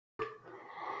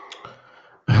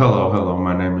Hello.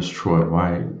 My name is Troy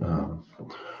White,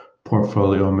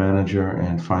 portfolio manager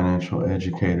and financial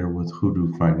educator with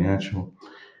Hoodoo Financial.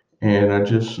 And I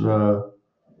just wanted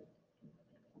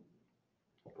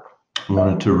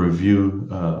to review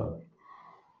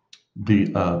the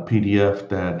PDF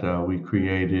that we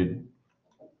created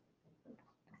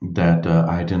that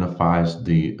identifies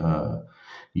the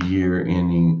year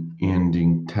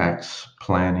ending tax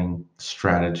planning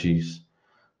strategies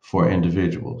for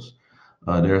individuals.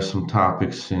 There are some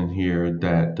topics in here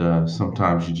that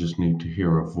sometimes you just need to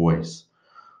hear a voice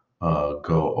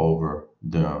go over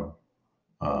them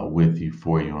with you,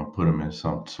 for you, and put them in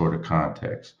some sort of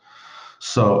context.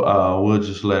 So we'll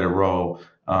just let it roll.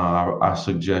 I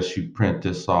suggest you print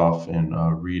this off and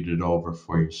read it over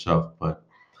for yourself, but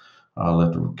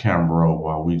let the camera roll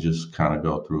while we just kind of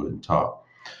go through it and talk.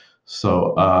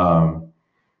 So,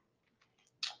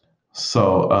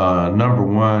 number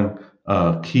one,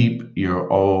 keep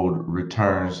your old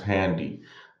returns handy.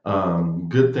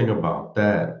 Good thing about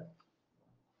that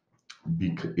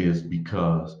is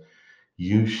because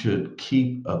you should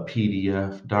keep a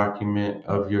PDF document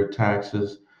of your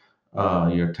taxes,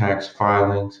 your tax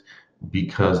filings,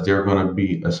 because they're going to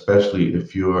be, especially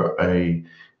if you're an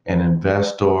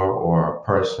investor or a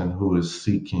person who is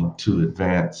seeking to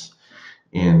advance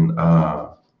in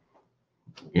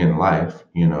life.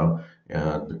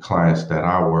 The clients that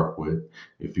I work with,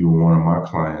 if you're one of my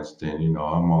clients, then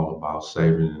I'm all about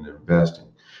saving and investing,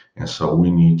 and so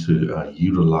we need to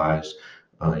utilize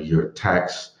your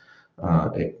tax,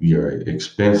 your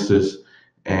expenses,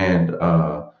 and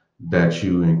that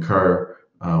you incur.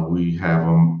 We have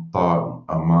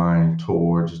a mind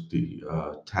towards the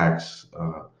tax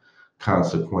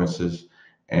consequences,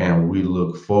 and we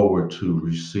look forward to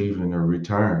receiving a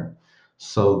return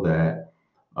so that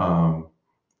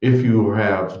if you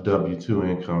have W-2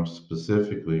 income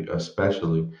specifically,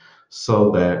 especially,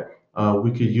 so that we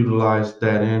could utilize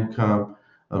that income,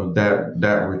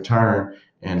 that return,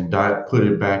 and put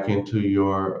it back into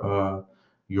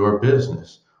your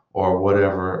business or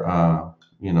whatever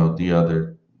the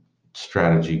other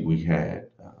strategy we had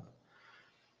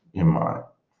in mind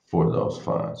for those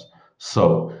funds.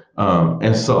 So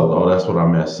that's what I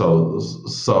meant.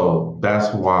 So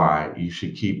that's why you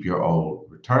should keep your old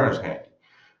returns handy,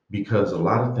 because a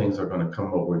lot of things are going to come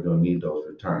up where you're going to need those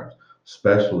returns,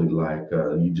 especially like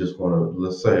you just want to,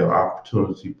 let's say an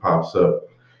opportunity pops up,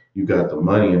 you got the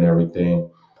money and everything,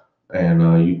 and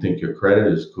you think your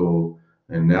credit is cool,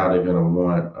 and now they're going to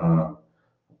want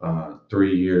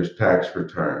 3 years tax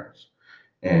returns.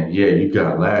 And yeah, you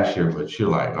got last year, but you're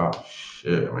like, oh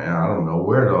shit, man, I don't know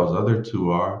where those other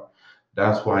two are.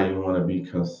 That's why you want to be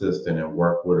consistent and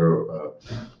work with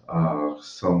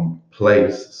some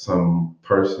place, some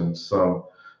person, some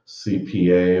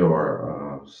CPA,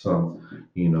 or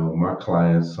my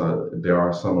clients. There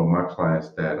are some of my clients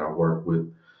that I work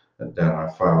with that I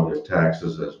file their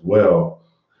taxes as well,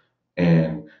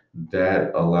 and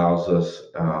that allows us.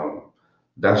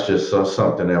 That's just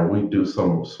something that we do,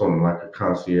 something like a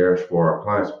concierge for our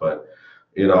clients, but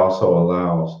it also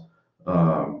allows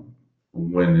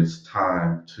when it's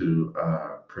time to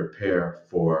prepare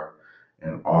for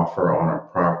an offer on a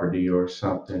property or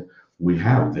something, we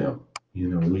have them.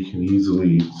 We can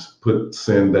easily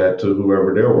send that to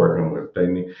whoever they're working with.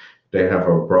 They have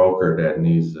a broker that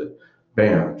needs it.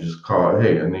 Bam, just call.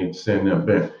 Hey, I need to send them.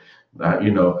 Bam.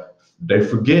 They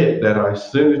forget that I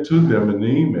sent it to them in the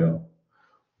email,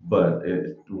 but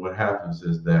what happens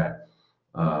is that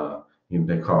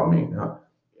they call me.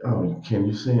 Oh, can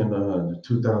you send the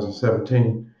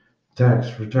 2017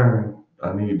 tax return?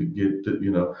 I need to get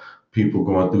people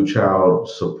going through child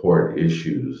support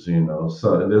issues.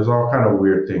 So there's all kind of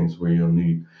weird things where you'll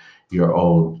need your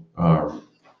old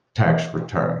tax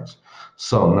returns.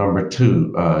 So number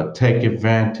two, take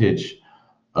advantage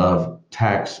of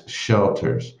tax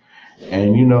shelters.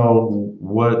 And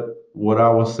what I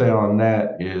would say on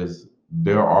that is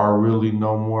there are really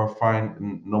no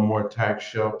more tax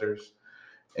shelters,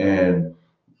 and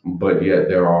but yet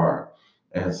there are.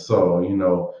 And so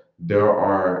there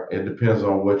are. It depends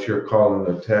on what you're calling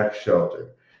a tax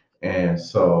shelter, and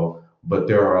so but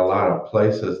there are a lot of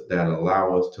places that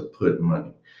allow us to put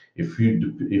money. If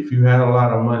you had a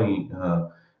lot of money,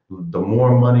 the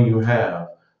more money you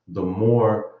have, the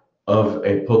more of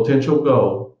a potential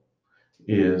goal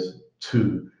is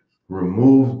to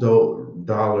remove those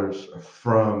dollars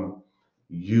from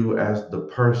you as the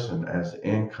person, as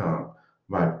income,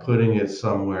 by putting it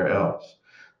somewhere else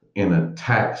in a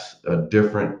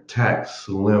different tax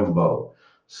limbo.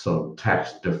 So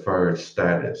tax deferred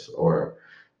status, or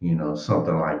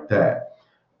something like that.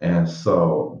 And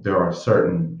so there are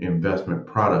certain investment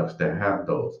products that have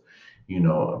those,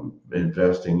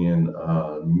 investing in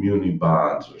muni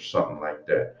bonds or something like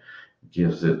that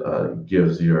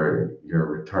gives your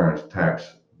returns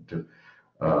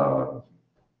uh,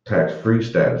 tax free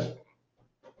status.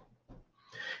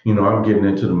 I'm getting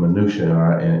into the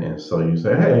minutia, and so you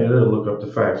say, hey, look up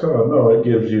the facts. Oh no, it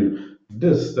gives you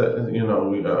this, that,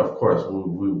 of course,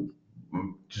 we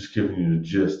just giving you the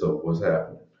gist of what's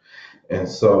happening. And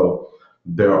so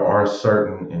there are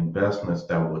certain investments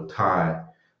that will tie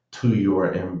to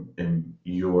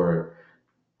your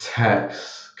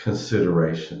tax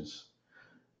considerations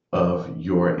of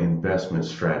your investment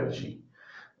strategy.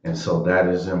 And so that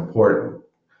is important.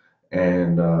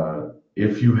 And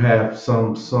if you have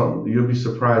you'll be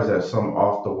surprised at some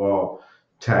off the wall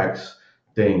tax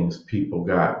things people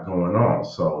got going on.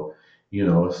 So,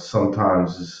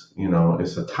 sometimes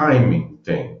it's a timing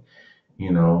thing.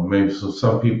 Maybe so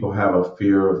some people have a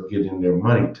fear of getting their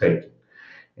money taken,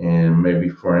 and maybe,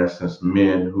 for instance,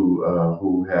 men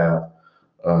who have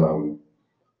um,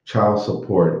 child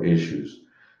support issues,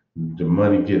 the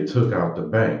money get took out the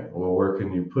bank. Well, where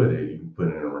can you put it? You can put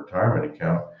it in a retirement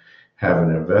account, have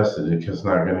it invested. It's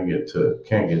not going to get took.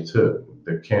 Can't get took.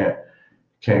 They can't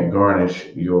garnish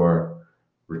your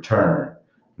return.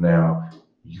 Now,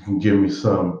 you can give me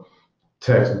some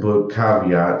textbook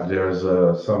caveat. There's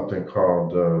something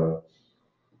called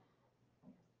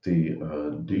the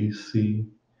DC.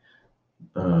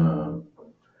 Uh,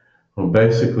 well,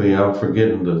 basically, I'm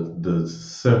forgetting the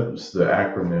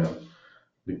acronym.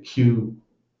 The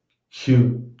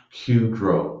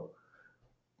QDRO,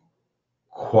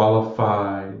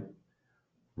 Qualified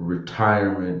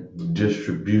Retirement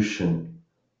Distribution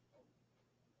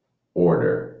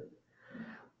Order,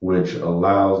 which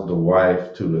allows the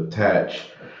wife to attach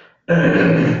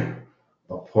a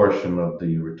portion of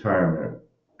the retirement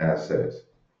assets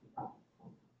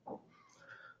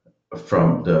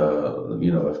from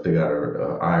if they got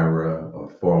a IRA or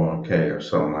 401k or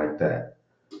something like that.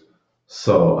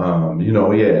 So,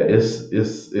 yeah, it's,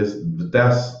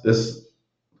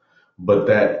 but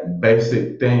that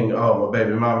basic thing, oh, my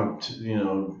baby mama,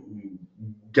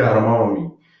 got them on me.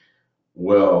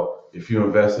 Well, if you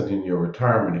invested in your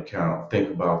retirement account, think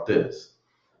about this.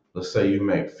 Let's say you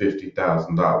make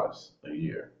 $50,000 a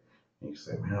year. And you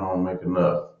say, man, I don't make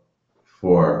enough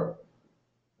for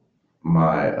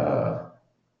my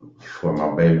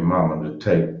baby mama to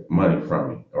take money from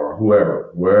me, or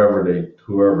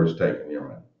whoever's taking your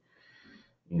money,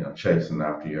 chasing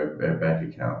after your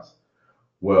bank accounts.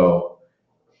 Well,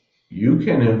 you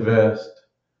can invest,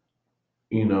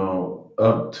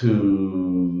 up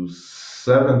to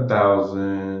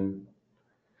 7,000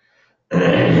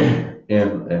 in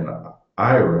an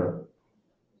IRA,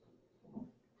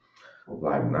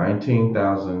 like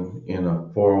 19,000 in a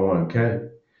 401k.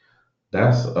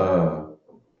 That's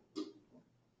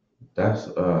that's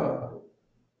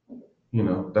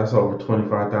that's over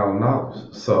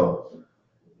 $25,000. So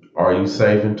are you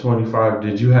saving 25?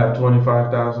 Did you have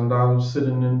 $25,000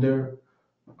 sitting in there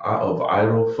of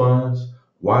idle funds?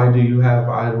 Why do you have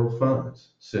idle funds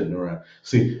sitting around?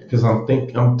 See, because I'm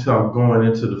going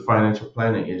into the financial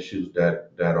planning issues that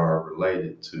are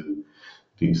related to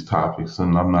these topics,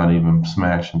 and I'm not even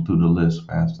smashing through the list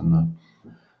fast enough.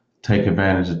 Take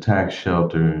advantage of tax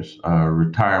shelters,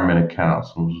 retirement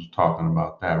accounts. I was talking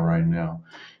about that right now.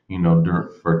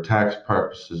 For tax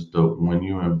purposes, when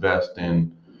you invest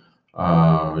in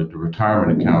the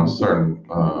retirement accounts, certain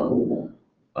uh,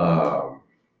 uh,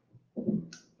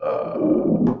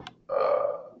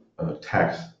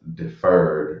 tax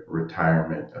deferred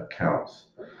retirement accounts.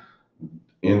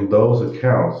 In those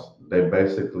accounts, they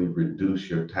basically reduce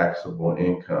your taxable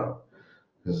income,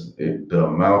 because the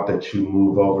amount that you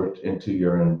move over into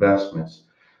your investments,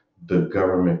 the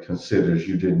government considers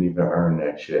you didn't even earn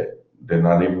that yet. They're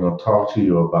not even going to talk to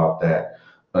you about that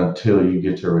until you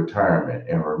get to retirement.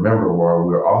 And remember, while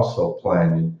we're also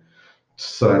planning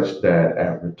such that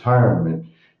at retirement,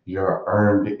 your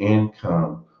earned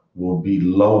income will be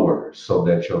lower so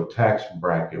that your tax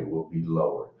bracket will be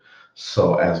lower.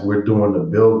 So as we're doing the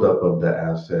buildup of the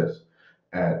assets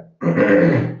at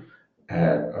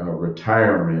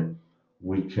retirement,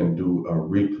 we can do a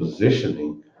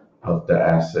repositioning of the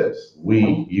assets.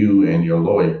 You and your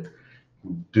lawyer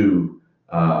do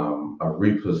a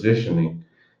repositioning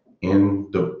in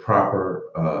the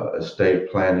proper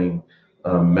estate planning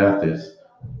methods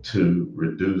to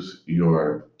reduce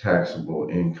your taxable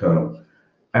income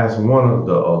as one of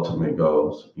the ultimate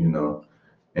goals.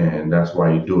 And that's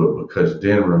why you do it, because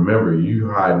then remember, you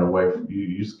hiding away from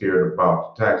you scared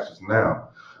about the taxes now.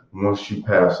 Once you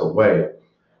pass away,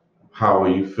 How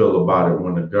will you feel about it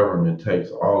when the government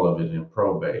takes all of it in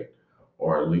probate,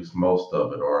 or at least most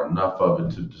of it, or enough of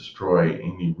it to destroy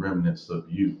any remnants of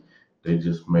you? They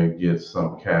just may get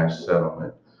some cash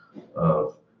settlement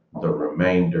of the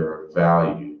remainder of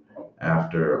value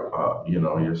after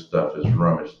your stuff is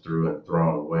rummaged through and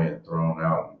thrown away and thrown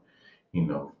out,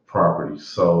 and property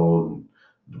sold, and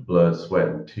the blood, sweat,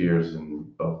 and tears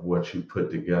and of what you put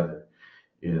together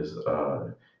is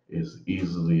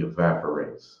easily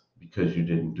evaporates because you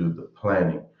didn't do the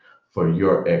planning for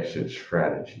your exit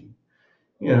strategy.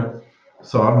 Yeah.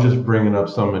 So I'm just bringing up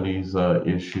some of these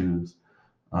issues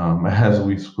as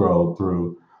we scroll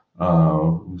through. We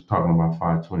was talking about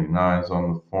 529s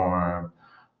on the form.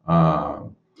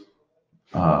 Um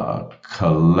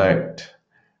Collect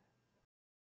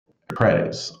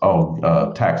credits.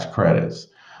 Tax credits.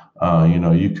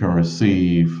 You can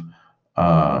receive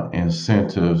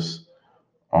incentives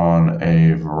on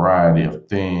a variety of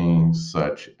things,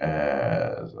 such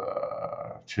as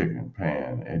chicken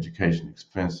paying education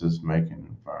expenses, making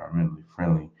environmentally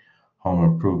friendly home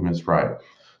improvements, right?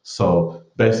 So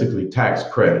basically, tax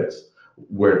credits.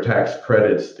 Where tax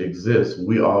credits exist,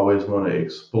 we always want to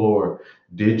explore,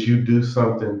 did you do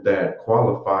something that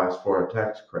qualifies for a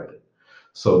tax credit?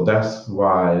 So that's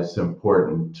why it's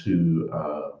important to,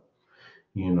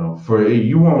 for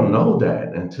you won't know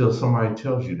that until somebody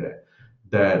tells you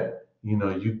that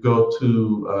you go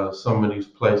to some of these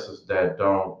places that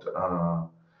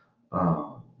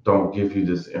don't give you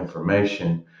this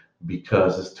information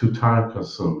because it's too time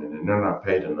consuming and they're not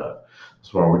paid enough.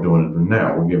 That's why we're doing it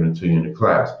now. We're giving it to you in the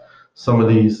class. Some of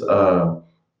these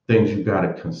things you got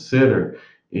to consider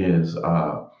is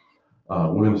we're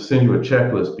going to send you a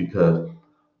checklist because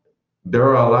there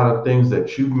are a lot of things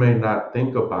that you may not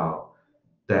think about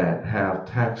that have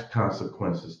tax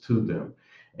consequences to them.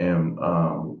 And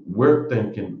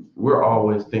we're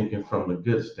always thinking from the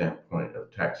good standpoint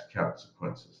of tax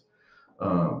consequences.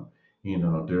 Um,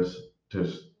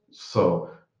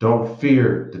 so don't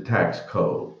fear the tax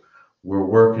code. We're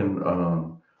working,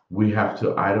 we have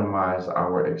to itemize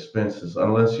our expenses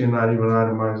unless you're not even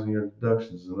itemizing your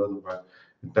deductions. And otherwise,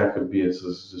 that could be a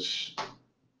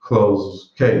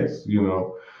closed case,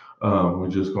 we're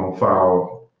just going to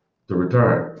file the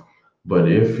return. But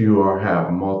if you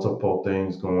have multiple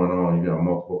things going on, you have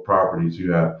multiple properties,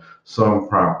 you have some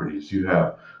properties, you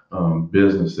have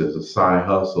businesses, side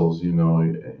hustles,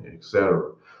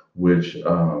 etc., which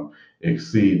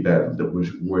exceed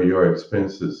where your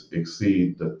expenses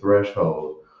exceed the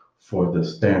threshold for the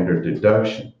standard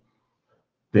deduction,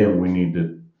 then we need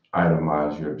to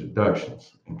itemize your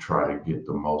deductions and try to get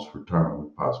the most return we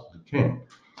possibly can.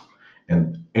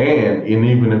 And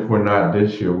even if we're not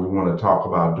this year, we want to talk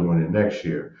about doing it next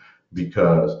year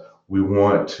because we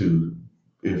want to,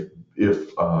 if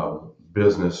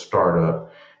business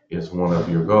startup is one of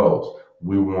your goals,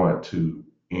 we want to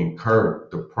incur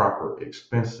the proper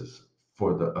expenses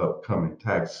for the upcoming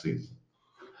tax season,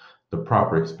 the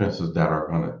proper expenses that are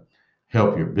going to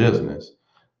help your business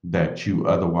that you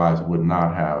otherwise would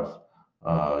not have.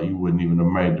 You wouldn't even have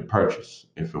made the purchase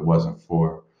if it wasn't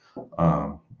for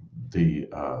um, the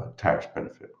tax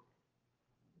benefit.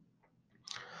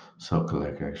 So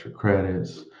collect extra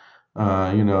credits.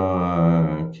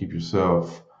 Keep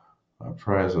yourself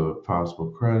apprised of possible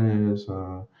credits.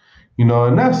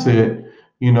 And that's it.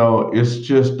 It's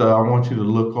just I want you to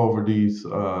look over these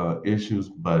issues,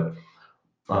 but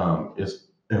it's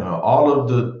all of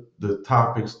the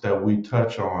topics that we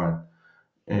touch on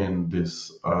in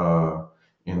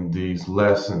these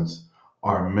lessons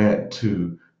are meant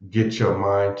to get your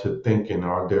mind to thinking,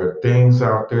 are there things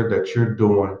out there that you're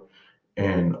doing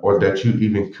and or that you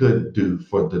even could do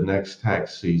for the next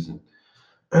tax season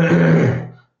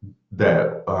that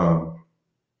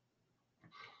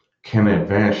can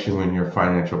advance you in your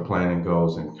financial planning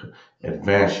goals and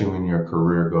advance you in your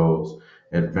career goals,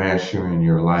 advance you in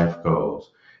your life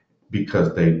goals,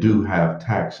 because they do have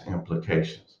tax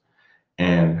implications.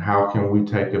 And how can we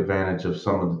take advantage of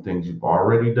some of the things you've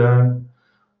already done?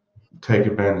 Take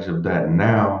advantage of that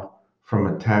now from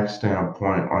a tax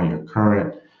standpoint on your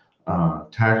current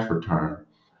tax return,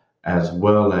 as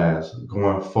well as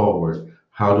going forward.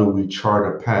 How do we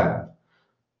chart a path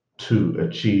to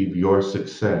achieve your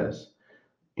success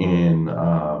in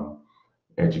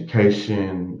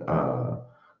education,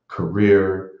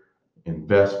 career,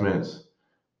 investments,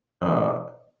 uh,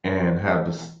 and have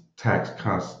the tax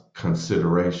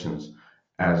considerations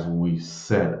as we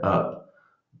set up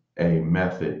a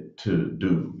method to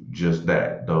do just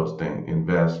that, those things,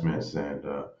 investments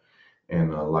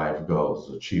and life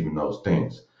goals, achieving those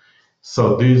things.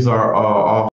 So these are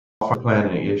all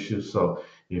planning issues. So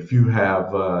If you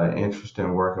have interest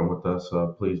in working with us,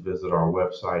 please visit our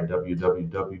website,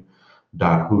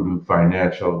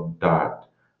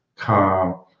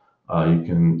 www.hoodoofinancial.com. You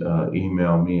can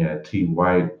email me at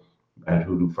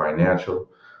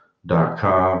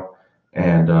twhite@hoodoofinancial.com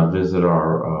and visit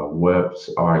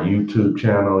our YouTube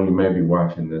channel. You may be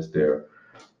watching this there,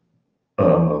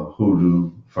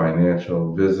 Hoodoo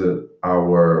Financial. Visit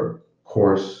our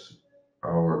courses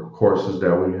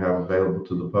that we have available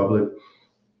to the public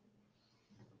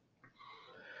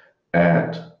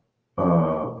at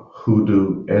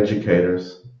Hoodoo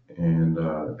Educators, and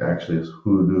actually it's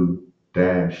Hoodoo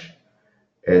Dash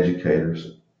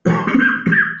Educators.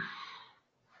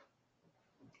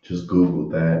 Just Google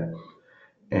that.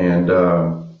 And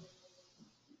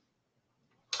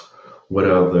what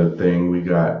other thing we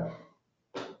got?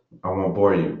 I won't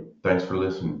bore you. Thanks for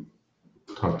listening.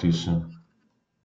 Talk to you soon.